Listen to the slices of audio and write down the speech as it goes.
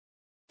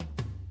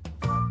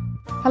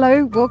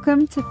Hello,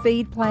 welcome to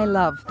Feed, Play,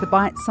 Love, the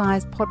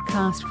bite-sized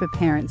podcast for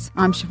parents.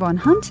 I'm Siobhan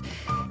Hunt.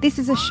 This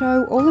is a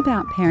show all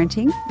about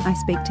parenting. I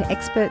speak to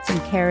experts and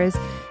carers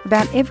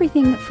about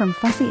everything from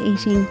fussy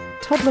eating,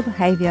 toddler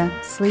behaviour,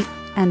 sleep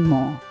and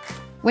more.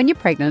 When you're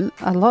pregnant,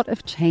 a lot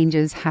of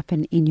changes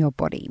happen in your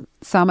body.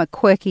 Some are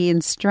quirky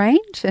and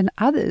strange, and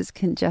others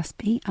can just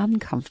be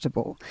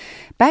uncomfortable.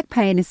 Back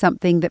pain is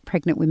something that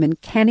pregnant women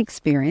can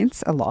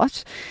experience a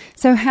lot.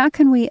 So how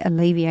can we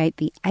alleviate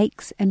the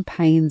aches and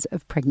pains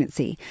of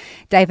pregnancy?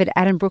 David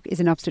Addenbrooke is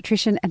an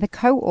obstetrician and the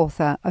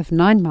co-author of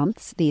 9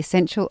 Months, The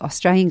Essential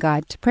Australian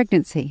Guide to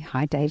Pregnancy.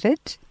 Hi,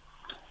 David.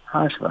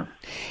 Hi, Siobhan.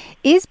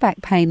 Is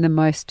back pain the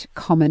most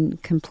common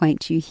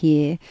complaint you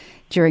hear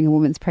during a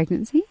woman's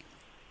pregnancy?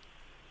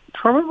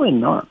 Probably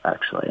not,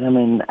 actually. I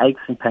mean,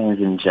 aches and pains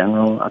in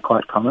general are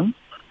quite common,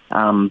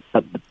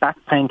 but the back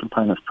pain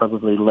component is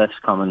probably less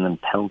common than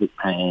pelvic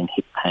pain,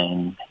 hip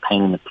pain,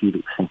 pain in the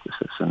pubic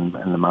symphysis and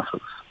the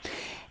muscles.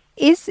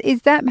 Is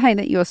that pain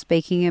that you're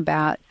speaking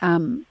about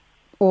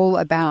all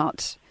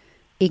about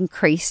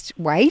increased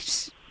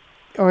weight,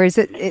 or is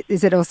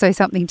it also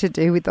something to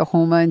do with the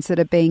hormones that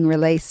are being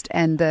released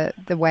and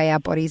the way our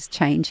body's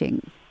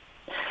changing?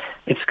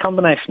 It's a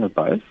combination of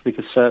both,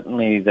 because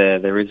certainly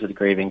there is a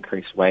degree of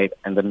increased weight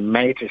and a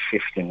major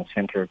shift in the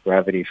centre of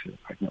gravity for the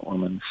pregnant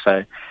woman.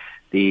 So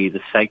the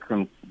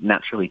sacrum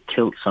naturally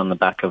tilts on the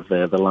back of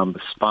the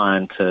lumbar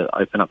spine to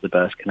open up the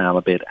birth canal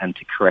a bit and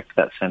to correct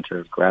that centre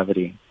of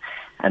gravity.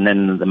 And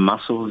then the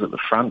muscles at the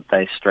front,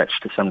 they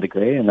stretch to some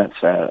degree, and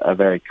that's a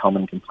very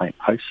common complaint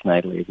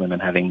postnatally of women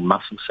having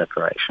muscle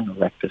separation, or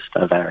rectus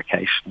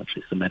divarication, which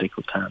is the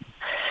medical term.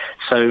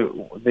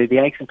 So the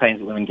aches and pains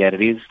that women get,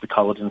 it is the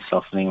collagen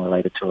softening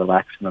related to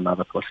relaxin and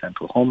other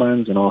placental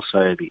hormones, and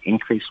also the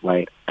increased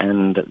weight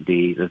and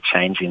the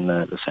change in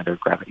the centre of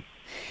gravity.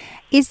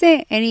 Is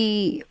there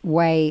any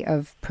way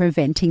of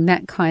preventing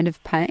that kind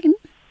of pain?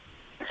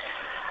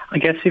 I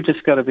guess you've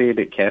just got to be a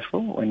bit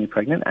careful when you're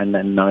pregnant, and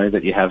then know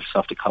that you have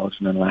softer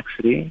collagen and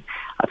laxity.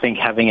 I think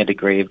having a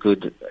degree of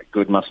good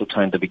muscle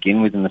tone to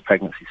begin with in the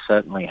pregnancy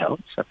certainly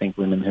helps. I think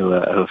women who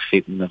are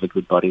fit and have a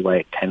good body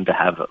weight tend to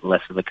have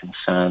less of a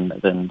concern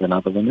than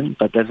other women.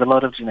 But there's a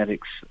lot of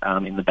genetics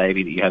in the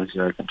baby that you have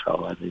zero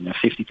control over.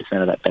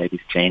 50% of that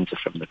baby's genes are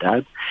from the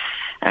dad.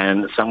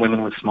 And some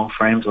women with small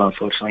frames will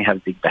unfortunately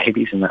have big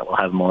babies, and that will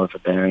have more of a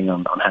bearing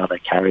on how they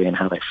carry and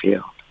how they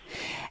feel.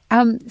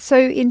 So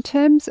in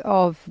terms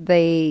of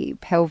the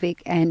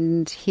pelvic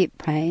and hip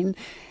pain,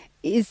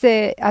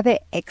 are there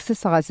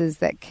exercises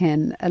that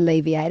can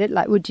alleviate it?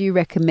 Like, would you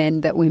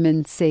recommend that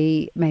women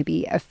see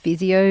maybe a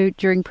physio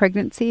during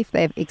pregnancy if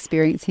they're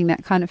experiencing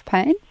that kind of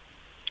pain?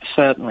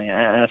 Certainly.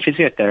 A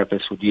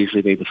physiotherapist would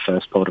usually be the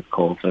first port of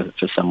call for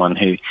someone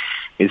who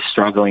is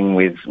struggling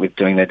with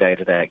doing their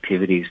day-to-day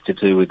activities to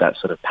do with that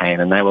sort of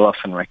pain. And they will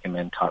often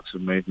recommend types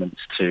of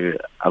movements to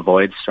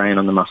avoid strain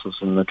on the muscles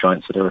and the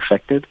joints that are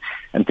affected,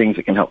 and things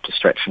that can help to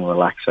stretch and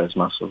relax those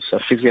muscles. So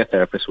a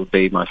physiotherapist would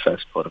be my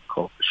first port of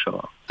call for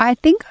sure. I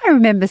think I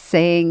remember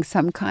seeing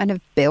some kind of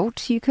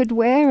belt you could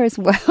wear as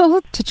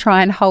well to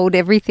try and hold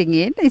everything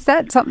in. Is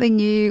that something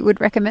you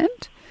would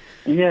recommend?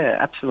 Yeah,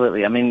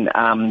 absolutely. I mean,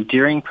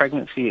 during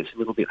pregnancy, it's a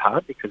little bit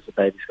hard because the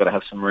baby's got to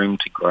have some room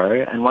to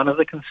grow. And one of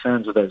the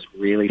concerns with those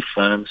really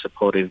firm,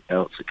 supportive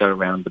belts that go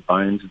around the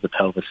bones of the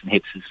pelvis and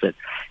hips is that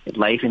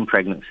late in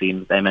pregnancy,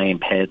 they may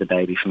impair the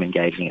baby from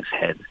engaging its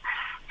head.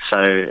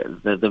 So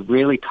the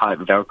really tight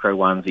Velcro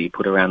ones that you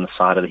put around the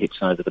side of the hips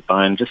and over the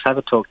bone, just have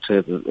a talk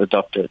to the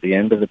doctor at the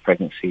end of the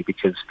pregnancy,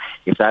 because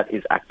if that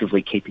is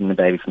actively keeping the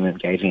baby from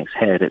engaging its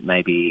head, it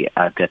may be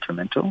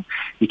detrimental.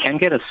 You can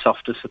get a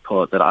softer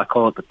support that I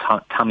call it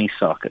the tummy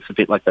sock. It's a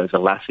bit like those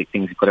elastic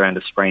things you put around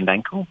a sprained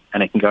ankle,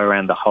 and it can go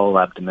around the whole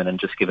abdomen and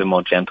just give a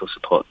more gentle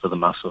support for the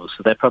muscles.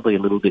 So they're probably a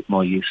little bit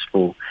more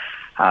useful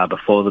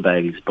before the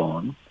baby's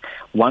born.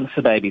 Once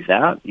the baby's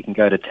out, you can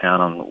go to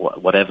town on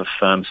whatever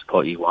firm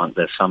support you want.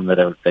 There's some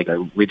they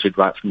go rigid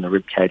right from the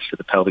rib cage to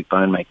the pelvic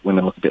bone, make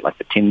women look a bit like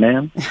the Tin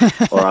Man.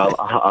 Or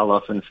I'll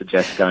often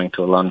suggest going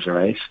to a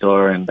lingerie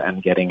store and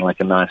getting like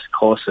a nice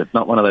corset,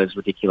 not one of those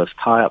ridiculous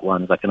tie-up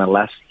ones, like an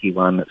elasticy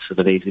one that's sort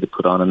of easy to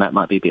put on, and that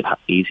might be a bit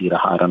easier to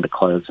hide under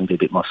clothes and be a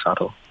bit more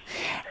subtle.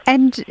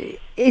 And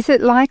is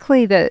it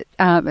likely that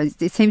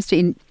it seems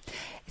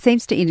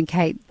to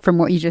indicate from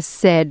what you just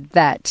said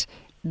that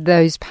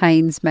those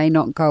pains may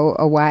not go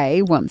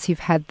away once you've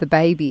had the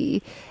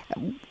baby?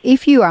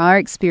 If you are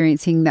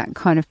experiencing that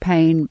kind of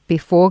pain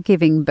before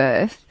giving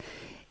birth,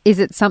 is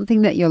it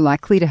something that you're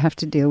likely to have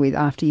to deal with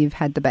after you've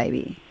had the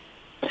baby?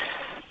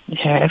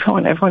 Yeah,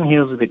 everyone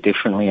heals a bit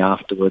differently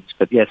afterwards,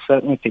 but yeah,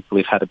 certainly people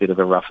who've had a bit of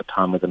a rougher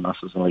time with the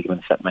muscles and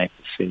ligaments, that may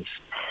persist.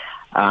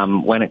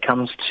 When it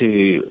comes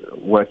to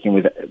working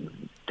with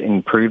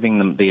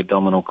improving the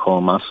abdominal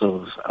core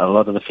muscles, a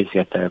lot of the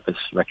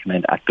physiotherapists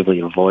recommend actively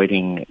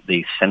avoiding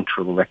the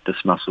central rectus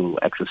muscle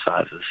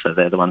exercises. So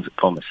they're the ones that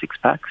form a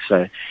six-pack. So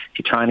if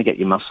you're trying to get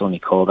your muscle and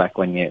your core back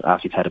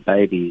after you've had a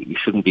baby, you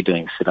shouldn't be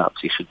doing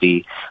sit-ups. You should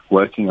be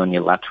working on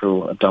your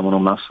lateral abdominal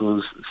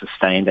muscles,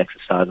 sustained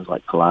exercises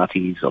like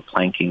Pilates or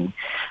planking,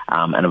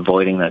 and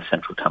avoiding those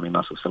central tummy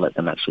muscles to let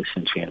them actually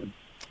cinch in.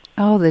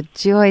 Oh, the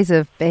joys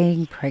of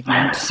being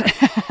pregnant.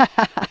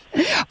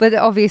 But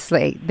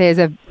obviously there's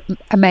an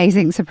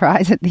amazing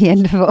surprise at the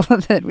end of all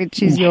of it,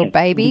 which is your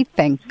baby.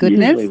 Thank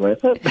goodness. Usually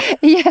worth it.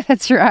 Yeah,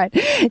 that's right.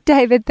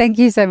 David, thank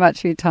you so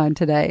much for your time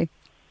today.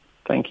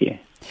 Thank you.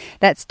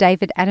 That's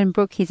David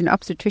Addenbrooke. He's an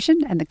obstetrician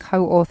and the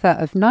co-author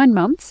of 9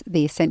 Months,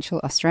 The Essential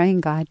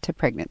Australian Guide to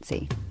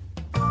Pregnancy.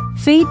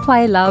 Feed,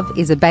 Play, Love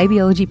is a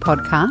babyology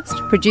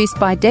podcast produced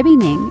by Debbie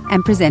Ning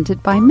and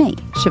presented by me,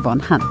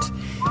 Siobhan Hunt.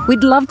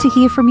 We'd love to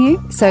hear from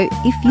you, so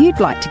if you'd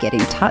like to get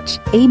in touch,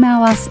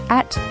 email us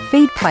at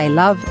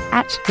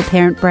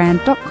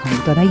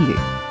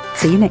feedplaylove@theparentbrand.com.au.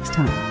 See you next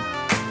time.